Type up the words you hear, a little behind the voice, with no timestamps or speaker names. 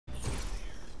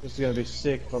This is gonna be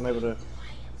sick if I'm able to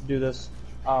do this.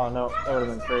 Oh no, that would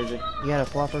have been crazy. You got a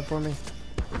flopper for me?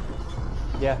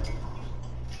 Yeah.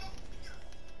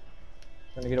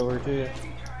 Trying to get over to you.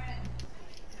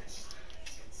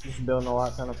 Just building a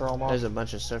lot, trying to throw them off. There's a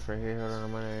bunch of stuff right here. Hold on, I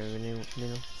might even need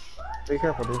them. Be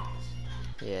careful, dude.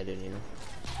 Yeah, I do need them.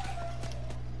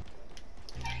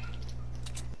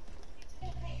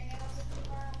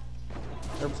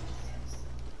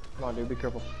 Come on, dude, be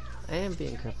careful. I am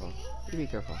being careful. You be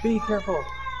careful. Be careful.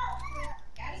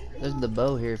 There's the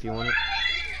bow here if you want it.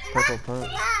 Purple pump.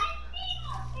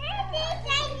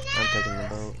 I'm taking the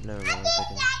bow. No, I'm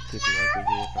taking keep the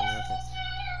RPG if I'm rifle.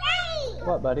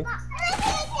 What, buddy?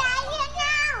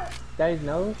 Daddy's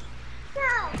nose?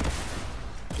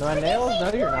 No. My nails?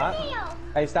 No, you're not.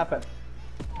 Hey, stop it.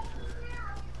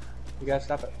 You guys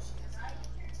stop it.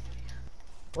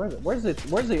 Where's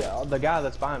the guy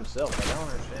that's by himself? I don't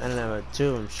understand. I don't know, but two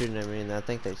of them shooting at me, and I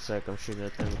think they suck. I'm shooting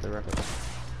at them with the rifle.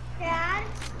 Dad,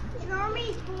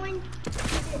 Jeremy's going.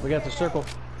 We got the circle.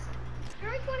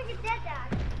 Jeremy's going to get dead,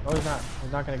 Dad. No, he's not.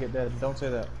 He's not gonna get dead. Don't say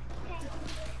that.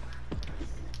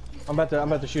 I'm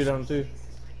about to shoot at him too.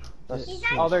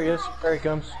 Oh, there he is. There he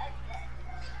comes.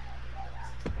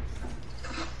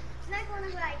 He's not going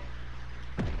to like.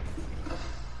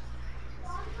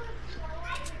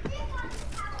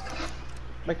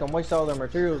 Make them waste all their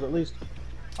materials at least.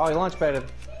 Oh, he launch padded.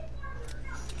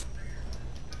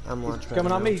 I'm launch He's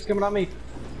coming on me. He's coming on me.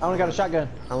 I only got a shotgun.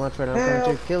 I'm launch pad. I'm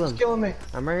coming too. Kill him. He's killing me.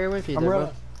 I'm right here with you. I'm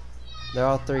running. They're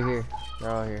all three here. They're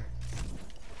all here.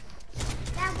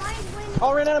 Dad, why is winning?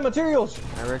 Oh, I ran out of materials.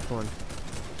 I wrecked one.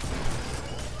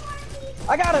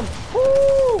 I got him.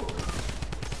 Woo!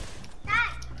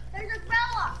 Dad, there's a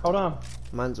umbrella. Hold on.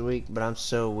 Mine's weak, but I'm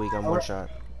so weak. I'm one shot.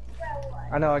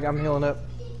 I know. I'm healing up.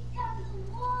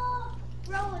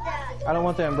 I don't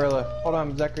want the umbrella. Hold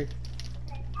on, Zachary.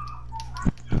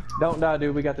 Don't die,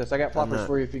 dude. We got this. I got floppers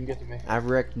for you if you can get to me. I've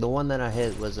wrecked. The one that I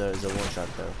hit was a one shot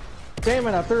though. Damn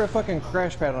it! I threw a fucking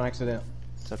crash pad on accident.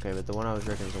 It's okay, but the one I was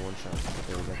wrecking was a one shot.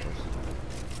 Okay, we got this.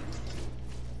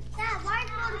 Dad, why is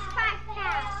there a splash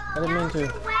pad? I didn't mean to.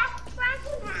 Splash pad.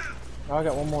 Oh, I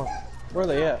got one more. Where are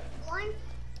they at? One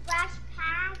splash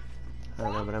pad. I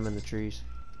don't know, but I'm in the trees.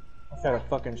 I got a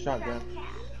fucking shotgun.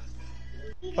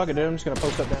 Fuck it, dude. I'm just gonna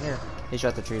post up down here. He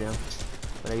shot the tree down,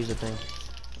 but I used the thing.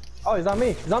 Oh, he's on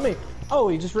me. He's on me. Oh,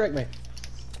 he just wrecked me.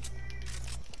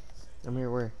 I'm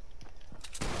here. Where?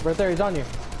 Right there. He's on you.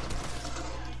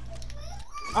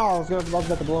 Oh, I was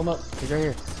about to blow him up. He's right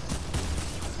here.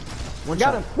 One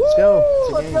Got shot. him. Let's go. It's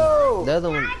a Let's game. go. The other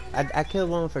one, I killed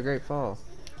one with a great fall.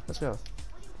 Let's go.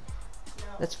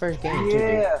 That's first game too, dude.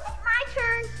 Yeah. My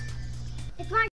turn. It's my